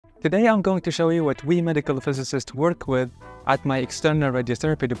Today I'm going to show you what we medical physicists work with at my external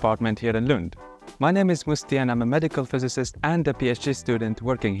radiotherapy department here in Lund. My name is Musti and I'm a medical physicist and a PhD student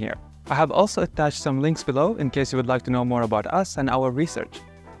working here. I have also attached some links below in case you would like to know more about us and our research.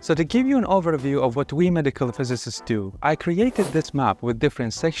 So to give you an overview of what we medical physicists do, I created this map with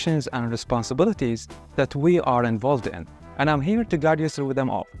different sections and responsibilities that we are involved in, and I'm here to guide you through them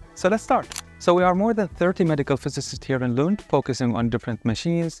all. So let's start. So we are more than 30 medical physicists here in Lund, focusing on different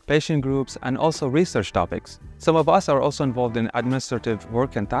machines, patient groups, and also research topics. Some of us are also involved in administrative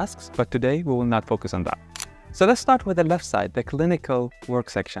work and tasks, but today we will not focus on that. So let's start with the left side, the clinical work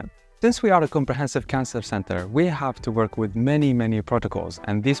section. Since we are a comprehensive cancer center, we have to work with many protocols,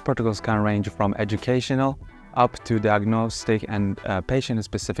 and these protocols can range from educational up to diagnostic and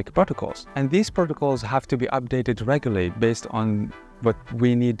patient-specific protocols. And these protocols have to be updated regularly based on what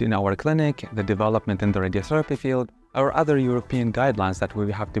we need in our clinic, the development in the radiotherapy field, or other European guidelines that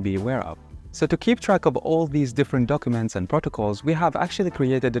we have to be aware of. So to keep track of all these different documents and protocols, we have actually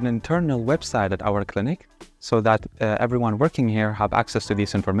created an internal website at our clinic so that everyone working here have access to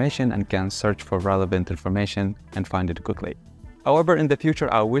this information and can search for relevant information and find it quickly. However, in the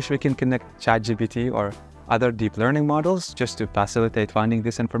future, I wish we can connect ChatGPT or other deep learning models just to facilitate finding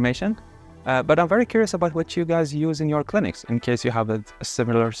this information. But I'm very curious about what you guys use in your clinics, in case you have a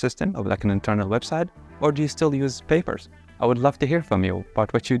similar system of like an internal website, or do you still use papers? I would love to hear from you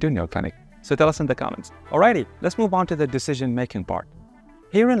about what you do in your clinic. So tell us in the comments. Alrighty, let's move on to the decision-making part.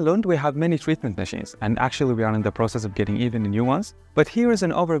 Here in Lund, we have many treatment machines, and actually we are in the process of getting even new ones. But here is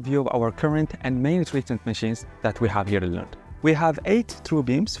an overview of our current and main treatment machines that we have here in Lund. We have 8 true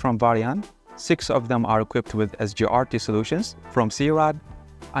beams from Varian. 6 of them are equipped with SGRT solutions from CRAD,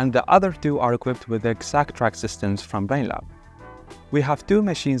 and the other 2 are equipped with exact track systems from BrainLab. We have 2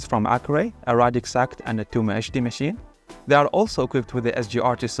 machines from Accuray, a RadExact and a Tumor HD machine. They are also equipped with the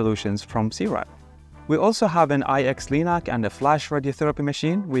SGRT solutions from CRAD. We also have an IX-Linac and a flash radiotherapy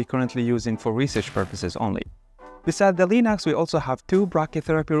machine we're currently using for research purposes only. Beside the Linacs, we also have 2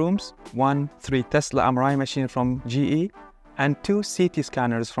 brachytherapy rooms, one 3 Tesla MRI machine from GE, and 2 CT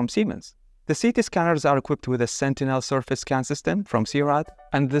scanners from Siemens. The CT scanners are equipped with a Sentinel surface scan system from CRAD,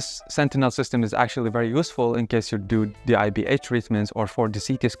 and this Sentinel system is actually very useful in case you do the IBH treatments or for the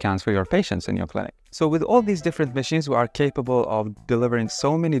CT scans for your patients in your clinic. So with all these different machines, we are capable of delivering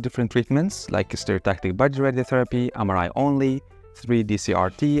so many different treatments like stereotactic body radiotherapy, MRI only, 3D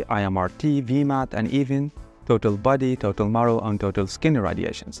CRT, IMRT, VMAT, and even total body, total marrow, and total skin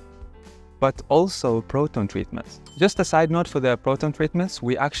irradiations. But also proton treatments. Just a side note for the proton treatments,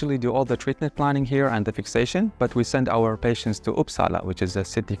 we actually do all the treatment planning here and the fixation, but we send our patients to Uppsala, which is a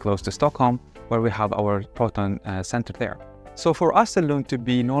city close to Stockholm, where we have our proton center there. So for us in Lund to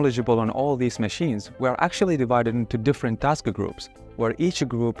be knowledgeable on all these machines, we are actually divided into different task groups, where each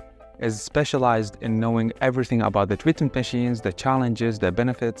group is specialized in knowing everything about the treatment machines, the challenges, the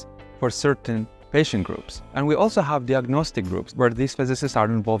benefits for certain patient groups. And we also have diagnostic groups where these physicists are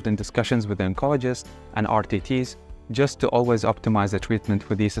involved in discussions with the oncologists and RTTs just to always optimize the treatment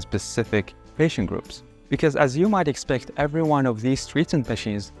for these specific patient groups. Because as you might expect, every one of these treatment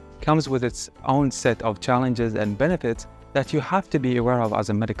machines comes with its own set of challenges and benefits that you have to be aware of as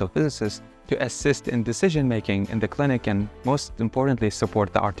a medical physicist to assist in decision-making in the clinic and most importantly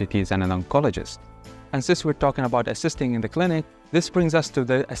support the RTTs and an oncologist. And since we're talking about assisting in the clinic, this brings us to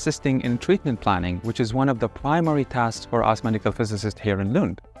the assisting in treatment planning, which is one of the primary tasks for us medical physicists here in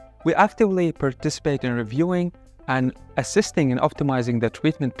Lund. We actively participate in reviewing and assisting in optimizing the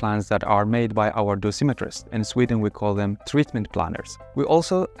treatment plans that are made by our dosimetrists. In Sweden, we call them treatment planners. We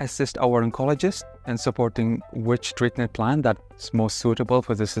also assist our oncologists in supporting which treatment plan that's most suitable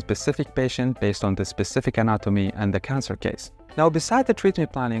for this specific patient based on the specific anatomy and the cancer case. Now, beside the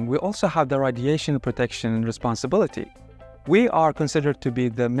treatment planning, we also have the radiation protection responsibility. We are considered to be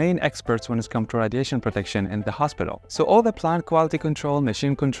the main experts when it comes to radiation protection in the hospital. So all the plant quality control,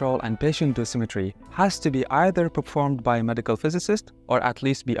 machine control, and patient dosimetry has to be either performed by a medical physicist or at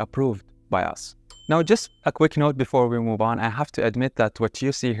least be approved by us. Now, just a quick note before we move on, I have to admit that what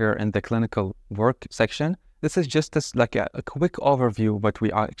you see here in the clinical work section, this is just like a quick overview of what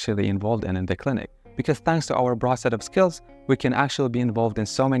we are actually involved in the clinic. Because thanks to our broad set of skills, we can actually be involved in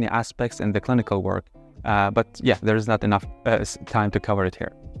so many aspects in the clinical work. But yeah, there is not enough time to cover it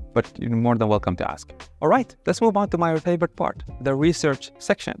here. But you're more than welcome to ask. All right, let's move on to my favorite part, the research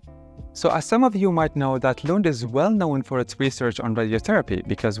section. So as some of you might know that Lund is well known for its research on radiotherapy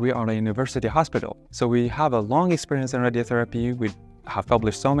because we are a university hospital. So we have a long experience in radiotherapy. We have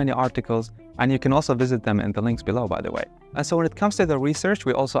published so many articles, and you can also visit them in the links below, by the way. And so when it comes to the research,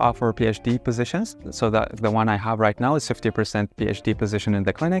 we also offer PhD positions. So that the one I have right now is 50% PhD position in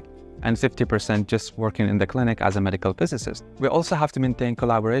the clinic and 50% just working in the clinic as a medical physicist. We also have to maintain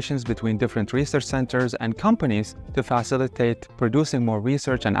collaborations between different research centers and companies to facilitate producing more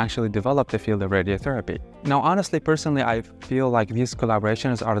research and actually develop the field of radiotherapy. Now, honestly, personally, I feel like these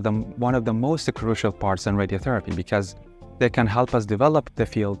collaborations are one of the most crucial parts in radiotherapy because they can help us develop the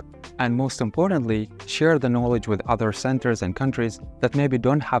field and, most importantly, share the knowledge with other centers and countries that maybe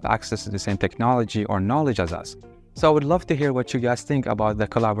don't have access to the same technology or knowledge as us. So I would love to hear what you guys think about the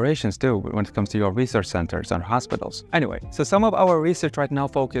collaborations too when it comes to your research centers and hospitals. Anyway, so some of our research right now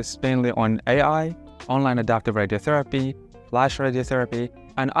focuses mainly on AI, online adaptive radiotherapy, flash radiotherapy,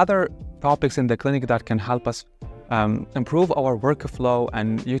 and other topics in the clinic that can help us improve our workflow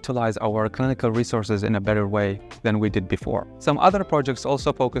and utilize our clinical resources in a better way than we did before. Some other projects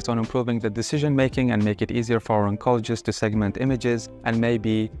also focus on improving the decision-making and make it easier for our oncologists to segment images and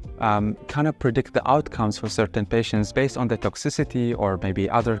maybe kind of predict the outcomes for certain patients based on the toxicity or maybe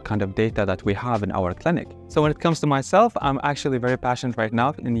other kind of data that we have in our clinic. So when it comes to myself, I'm actually very passionate right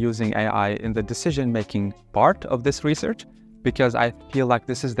now in using AI in the decision-making part of this research, because I feel like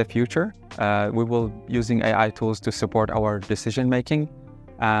this is the future. We will be using AI tools to support our decision-making.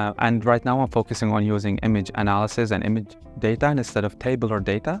 And right now I'm focusing on using image analysis and image data instead of tabular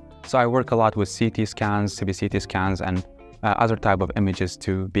data. So I work a lot with CT scans, CBCT scans, and other type of images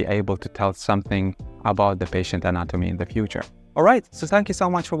to be able to tell something about the patient anatomy in the future. All right, so thank you so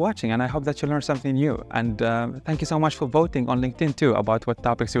much for watching, and I hope that you learned something new. And thank you so much for voting on LinkedIn too about what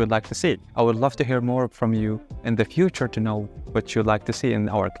topics you would like to see. I would love to hear more from you in the future to know what you'd like to see in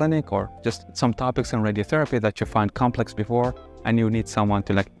our clinic, or just some topics in radiotherapy that you find complex before and you need someone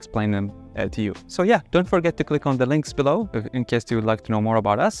to explain them to you. So yeah, don't forget to click on the links below in case you would like to know more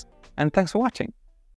about us. And thanks for watching.